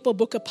good when people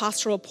book a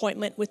pastoral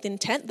appointment with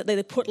intent, that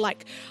they put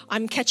like,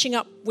 I'm catching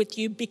up with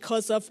you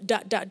because of ...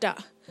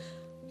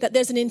 That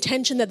there's an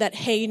intention that,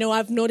 hey, you know,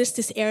 I've noticed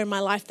this area in my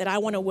life that I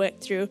want to work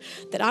through,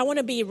 that I want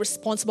to be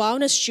responsible, I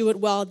want to steward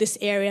well this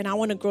area, and I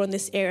want to grow in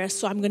this area,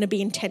 so I'm going to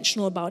be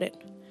intentional about it.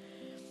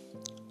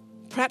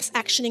 Perhaps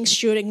actioning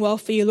stewarding well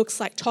for you looks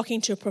like talking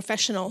to a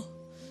professional,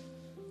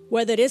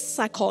 whether it is a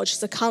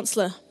psychologist, a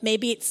counselor,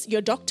 maybe it's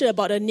your doctor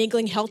about a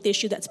niggling health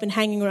issue that's been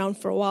hanging around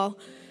for a while,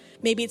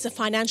 maybe it's a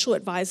financial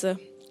advisor.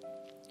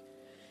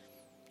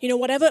 You know,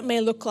 whatever it may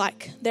look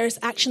like, there is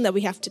action that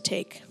we have to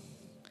take.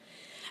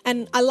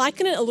 And I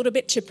liken it a little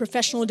bit to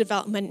professional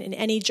development in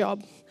any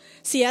job.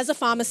 See, as a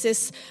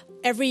pharmacist,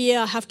 every year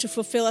I have to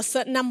fulfill a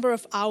certain number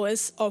of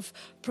hours of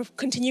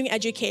continuing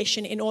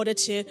education in order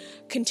to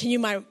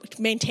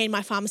maintain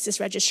my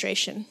pharmacist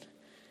registration.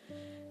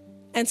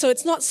 And so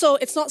it's not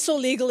so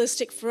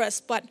legalistic for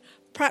us, but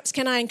perhaps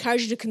can I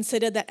encourage you to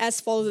consider that as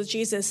followers of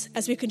Jesus,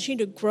 as we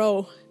continue to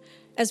grow,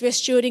 as we're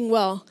stewarding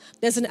well,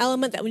 there's an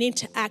element that we need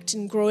to act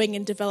in growing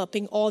and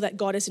developing all that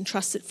God has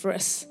entrusted for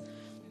us.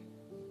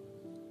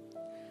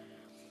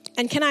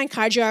 And can I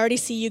encourage you, I already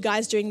see you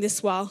guys doing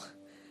this well.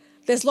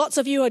 There's lots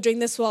of you who are doing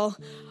this well.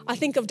 I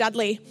think of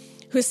Dudley,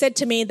 who said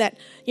to me that,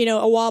 you know,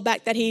 a while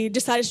back that he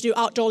decided to do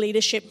outdoor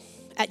leadership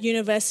at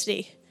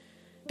university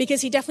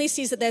because he definitely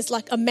sees that there's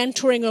like a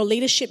mentoring or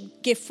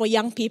leadership gift for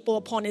young people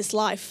upon his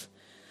life.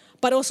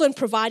 But also in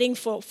providing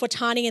for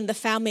Tani and the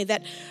family,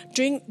 that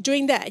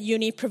doing that at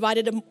uni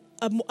provided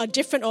a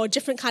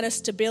different kind of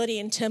stability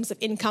in terms of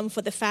income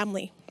for the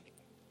family.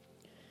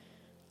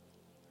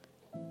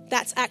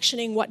 That's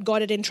actioning what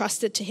God had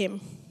entrusted to him.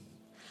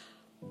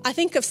 I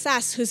think of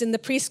Sass, who's in the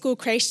preschool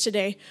creche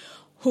today,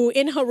 who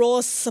in her role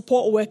as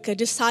support worker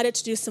decided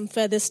to do some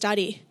further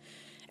study.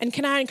 And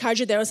can I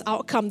encourage you, there was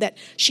outcome that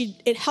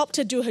it helped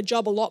her do her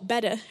job a lot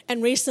better.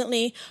 And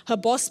recently, her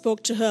boss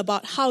spoke to her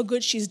about how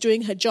good she's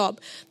doing her job,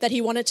 that he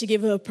wanted to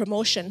give her a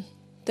promotion,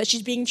 that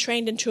she's being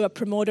trained into a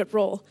promoted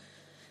role.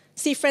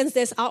 See, friends,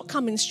 there's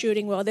outcome in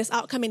stewarding well. There's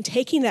outcome in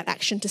taking that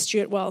action to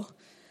steward well.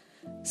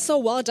 So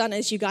well done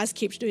as you guys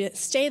keep doing it.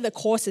 Stay the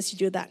course as you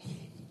do that.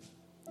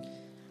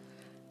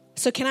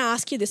 So can I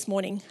ask you this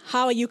morning,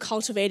 how are you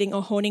cultivating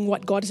or honing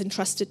what God has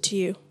entrusted to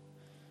you?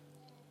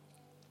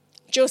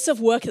 Joseph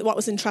worked at what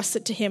was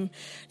entrusted to him.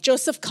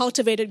 Joseph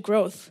cultivated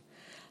growth.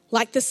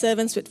 Like the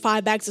servants with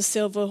 5 bags of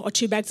silver or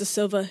 2 bags of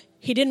silver,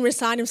 he didn't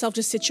resign himself to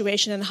a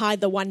situation and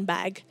hide the 1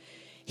 bag.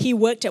 He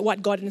worked at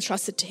what God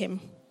entrusted to him.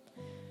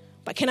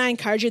 But can I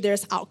encourage you,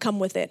 there's outcome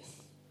with it.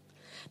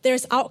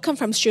 There's outcome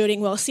from stewarding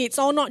well. See, it's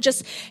all not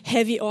just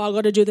heavy, I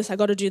got to do this, I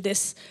got to do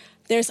this.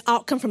 There's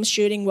outcome from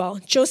stewarding well.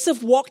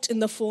 Joseph walked in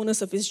the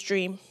fullness of his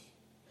dream.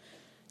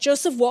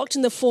 Joseph walked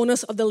in the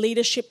fullness of the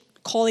leadership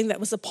calling that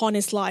was upon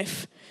his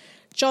life.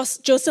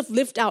 Joseph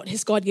lived out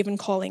his God-given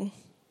calling.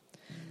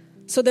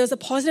 So there's a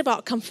positive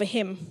outcome for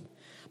him.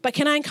 But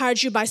can I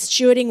encourage you, by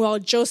stewarding well,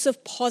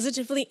 Joseph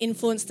positively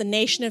influenced the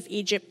nation of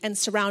Egypt and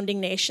surrounding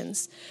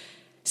nations.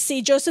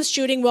 See, Joseph's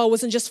stewarding well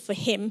wasn't just for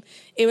him,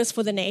 it was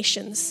for the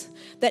nations.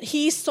 That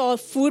he saw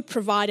food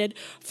provided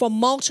for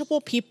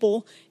multiple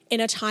people in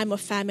a time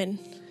of famine.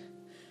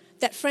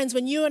 That, friends,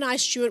 when you and I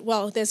steward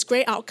well, there's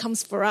great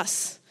outcomes for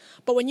us.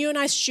 But when you and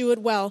I steward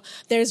well,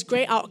 there's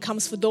great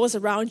outcomes for those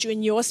around you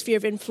in your sphere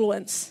of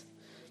influence.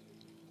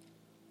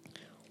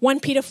 1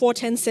 Peter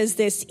 4:10 says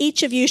this,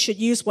 each of you should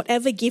use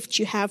whatever gift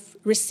you have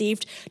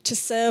received to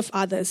serve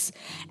others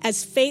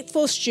as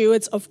faithful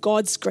stewards of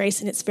God's grace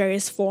in its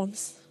various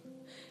forms.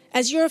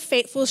 As you're a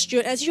faithful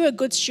steward, as you're a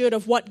good steward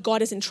of what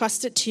God has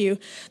entrusted to you,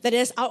 that it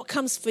has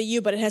outcomes for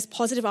you, but it has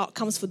positive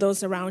outcomes for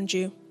those around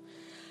you.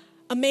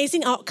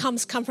 Amazing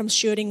outcomes come from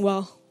stewarding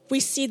well.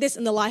 We see this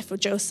in the life of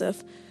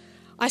Joseph.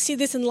 I see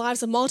this in the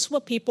lives of multiple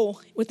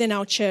people within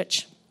our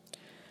church,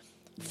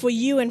 for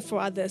you and for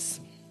others.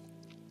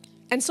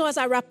 And so as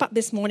I wrap up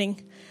this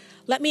morning,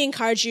 let me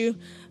encourage you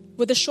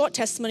with a short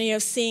testimony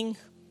of seeing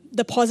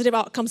the positive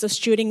outcomes of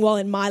stewarding well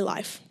in my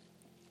life.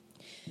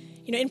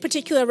 You know, in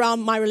particular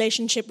around my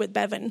relationship with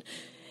Bevan.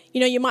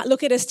 You know, you might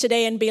look at us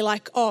today and be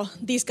like, oh,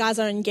 these guys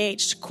are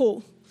engaged,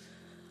 cool.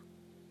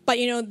 But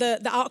you know, the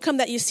outcome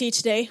that you see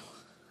today,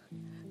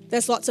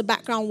 there's lots of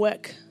background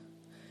work.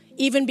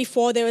 Even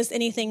before there was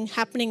anything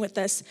happening with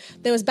this,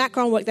 there was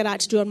background work that I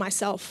had to do on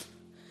myself.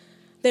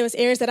 There was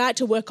areas that I had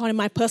to work on in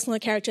my personal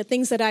character,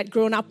 things that I'd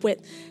grown up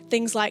with,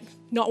 things like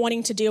not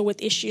wanting to deal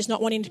with issues, not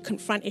wanting to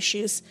confront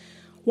issues,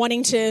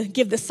 wanting to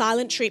give the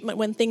silent treatment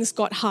when things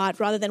got hard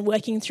rather than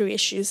working through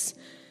issues.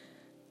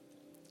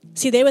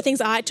 See, they were things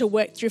I had to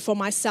work through for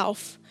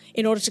myself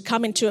in order to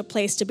come into a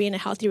place to be in a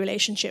healthy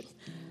relationship.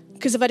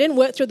 Because if I didn't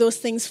work through those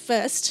things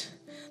first,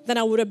 then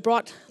I would have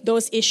brought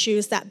those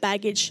issues, that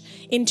baggage,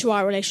 into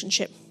our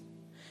relationship.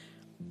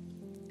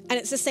 And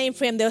it's the same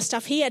for him. There was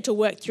stuff he had to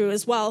work through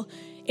as well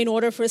in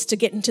order for us to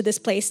get into this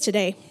place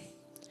today.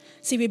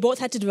 See, we both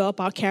had to develop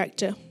our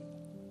character.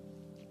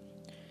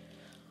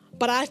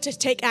 But I had to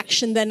take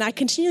action then. I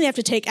continually have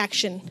to take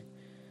action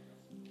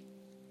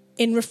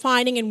in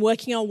refining and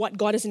working on what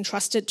God has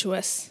entrusted to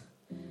us.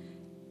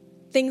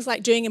 Things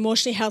like doing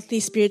emotionally healthy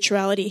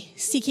spirituality,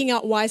 seeking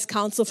out wise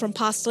counsel from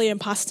Pastor Lee and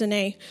Pastor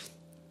Nay,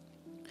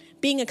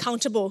 being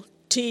accountable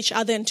to each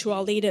other and to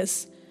our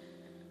leaders.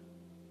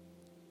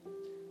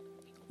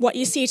 What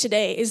you see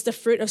today is the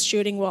fruit of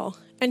stewarding well.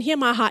 And hear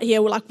my heart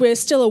here, we're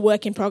still a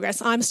work in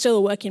progress. I'm still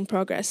a work in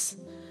progress.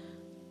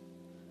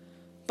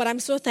 But I'm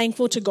so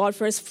thankful to God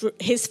for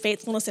his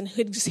faithfulness and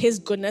his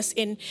goodness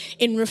in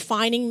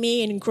refining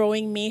me and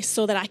growing me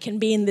so that I can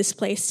be in this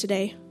place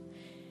today.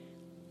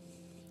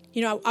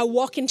 You know, I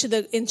walk into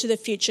the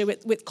future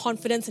with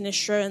confidence and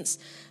assurance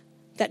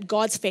that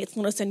God's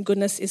faithfulness and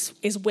goodness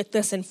is with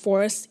us and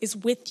for us, is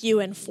with you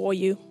and for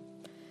you.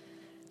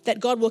 That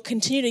God will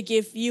continue to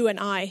give you and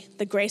I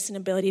the grace and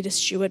ability to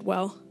steward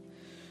well.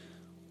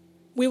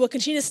 We will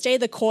continue to stay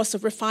the course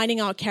of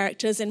refining our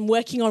characters and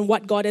working on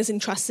what God has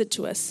entrusted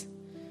to us.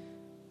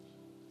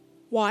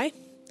 Why?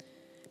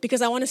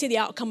 Because I want to see the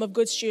outcome of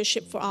good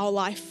stewardship for our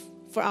life,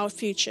 for our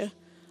future,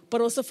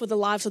 but also for the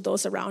lives of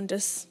those around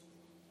us.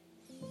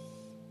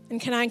 And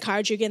can I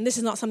encourage you again, this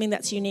is not something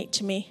that's unique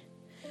to me.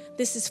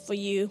 This is for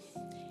you,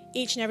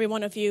 each and every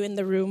one of you in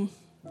the room.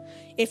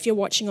 If you're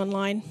watching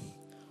online,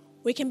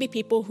 we can be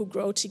people who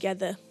grow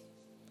together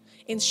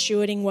in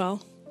stewarding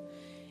well,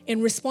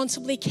 in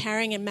responsibly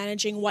carrying and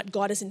managing what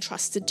God has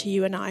entrusted to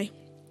you and I.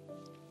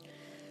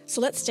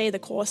 So let's stay the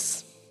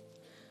course.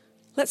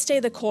 Let's stay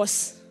the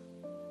course.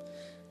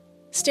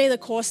 Stay the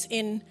course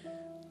in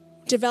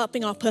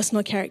developing our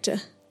personal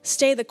character.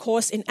 Stay the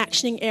course in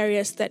actioning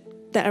areas that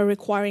are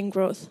requiring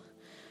growth.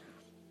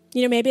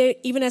 You know, maybe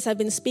even as I've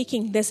been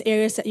speaking, there's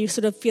areas that you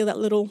sort of feel that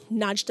little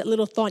nudge, that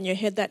little thought in your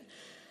head that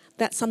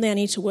that's something I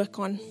need to work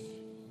on.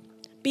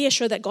 Be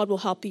assured that God will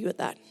help you with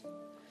that.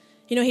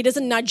 You know, he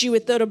doesn't nudge you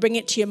with it or bring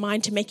it to your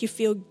mind to make you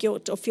feel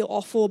guilt or feel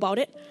awful about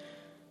it,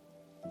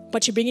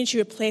 but to bring you to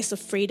a place of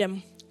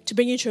freedom, to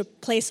bring you to a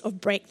place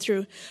of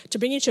breakthrough, to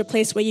bring you to a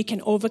place where you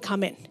can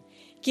overcome it,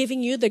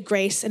 giving you the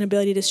grace and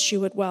ability to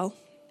steward well.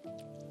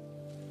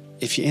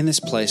 If you're in this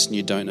place and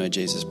you don't know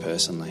Jesus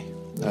personally,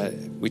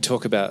 we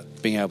talk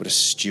about being able to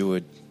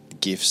steward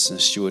gifts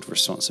and steward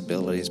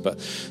responsibilities, but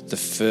the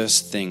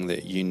first thing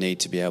that you need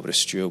to be able to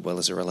steward well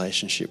is a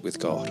relationship with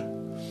God.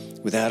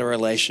 Without a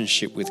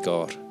relationship with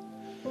God,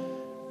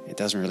 it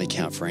doesn't really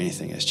count for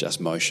anything. It's just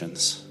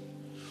motions.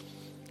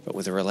 But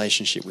with a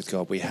relationship with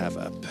God, we have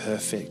a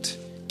perfect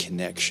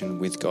connection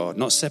with God.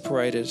 Not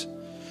separated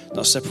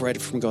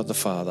from God the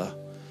Father,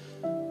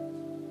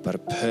 but a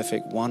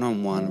perfect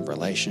one-on-one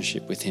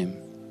relationship with Him.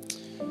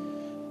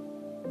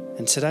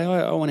 And today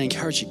I want to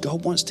encourage you,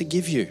 God wants to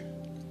give you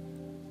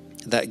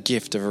that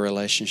gift of a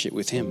relationship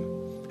with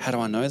Him. How do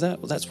I know that?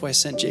 Well, that's why He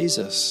sent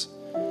Jesus.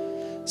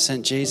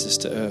 Sent Jesus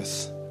to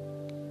earth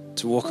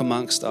to walk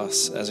amongst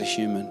us as a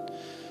human,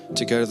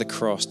 to go to the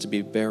cross, to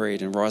be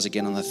buried and rise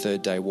again on the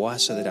third day. Why?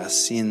 So that our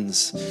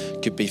sins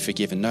could be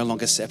forgiven, no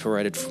longer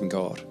separated from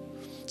God,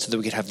 so that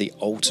we could have the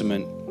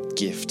ultimate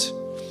gift.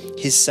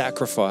 His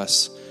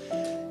sacrifice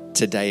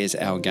today is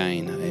our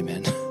gain.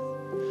 Amen.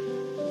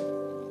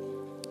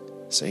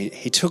 So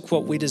he took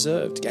what we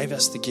deserved, gave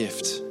us the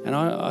gift. And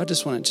I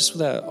just want to, just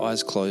with our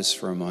eyes closed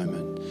for a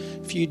moment,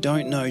 if you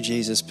don't know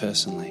Jesus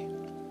personally,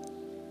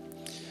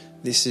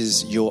 this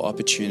is your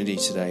opportunity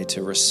today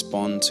to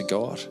respond to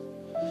God,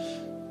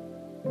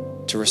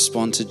 to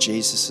respond to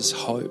Jesus'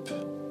 hope,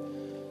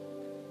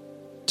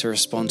 to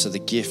respond to the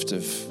gift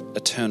of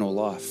eternal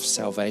life,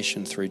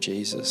 salvation through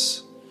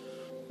Jesus.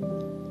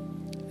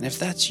 And if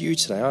that's you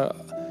today,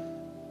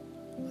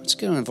 I'm just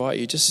going to invite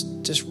you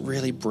just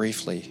really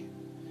briefly.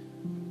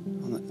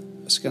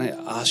 I'm just going to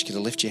ask you to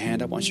lift your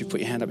hand up. Once you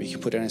put your hand up, you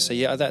can put it down and say,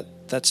 yeah,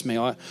 that's me.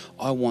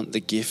 I want the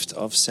gift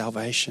of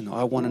salvation.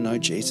 I want to know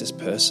Jesus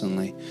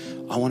personally.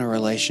 I want a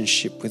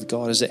relationship with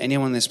God. Is there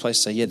anyone in this place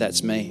say, yeah,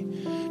 that's me?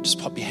 Just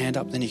pop your hand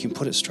up, then you can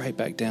put it straight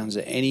back down. Is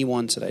there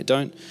anyone today?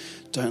 Don't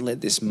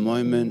let this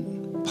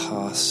moment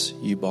pass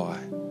you by.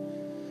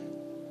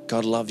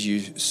 God loves you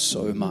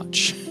so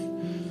much.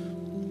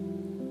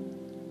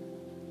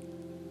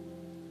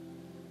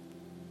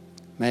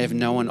 May have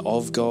known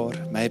of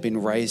God, may have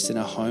been raised in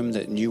a home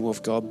that knew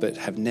of God, but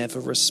have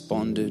never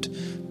responded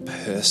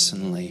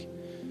personally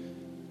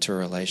to a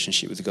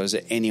relationship with God. Is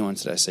there anyone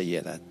today say,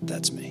 yeah,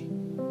 that's me?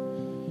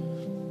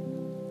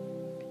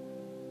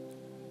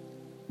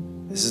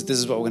 This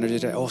is what we're going to do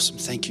today. Awesome,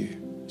 thank you.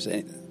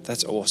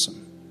 That's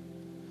awesome.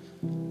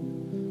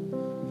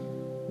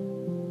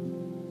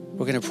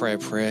 We're going to pray a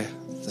prayer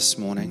this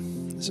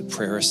morning. It's a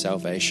prayer of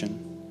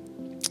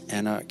salvation.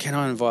 And can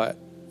I invite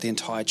the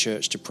entire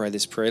church to pray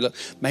this prayer? Look,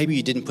 maybe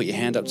you didn't put your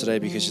hand up today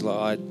because you're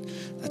like,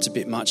 that's a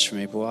bit much for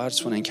me. But I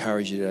just want to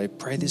encourage you today,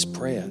 pray this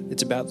prayer.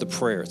 It's about the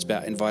prayer. It's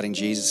about inviting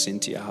Jesus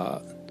into your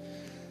heart.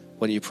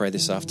 Why don't you pray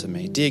this after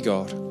me? Dear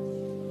God,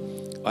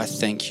 I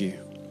thank you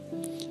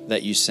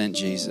that you sent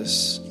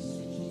Jesus.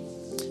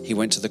 He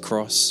went to the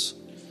cross,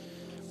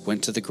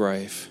 went to the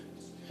grave,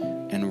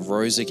 and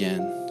rose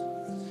again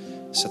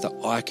so that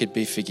I could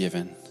be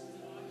forgiven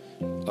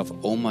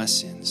of all my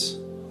sins.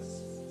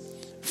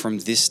 From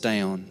this day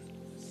on,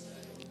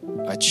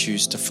 I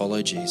choose to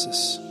follow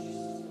Jesus.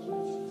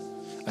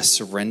 I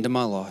surrender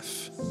my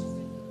life.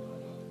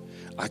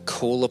 I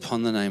call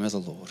upon the name of the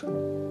Lord.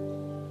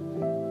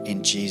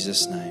 In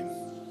Jesus' name,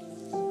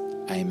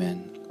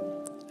 amen.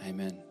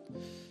 Amen.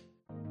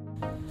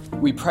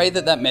 We pray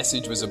that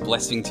message was a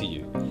blessing to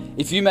you.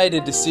 If you made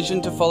a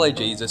decision to follow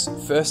Jesus,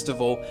 first of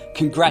all,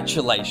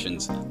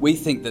 congratulations. We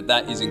think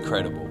that is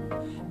incredible.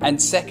 And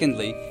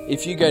secondly,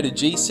 if you go to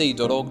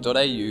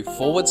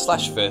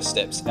gc.org.au/first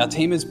steps, our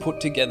team has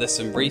put together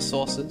some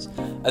resources,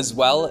 as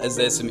well as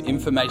there's some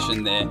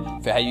information there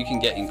for how you can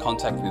get in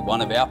contact with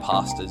one of our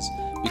pastors,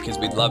 because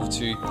we'd love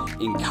to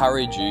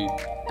encourage you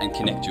and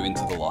connect you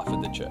into the life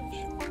of the church.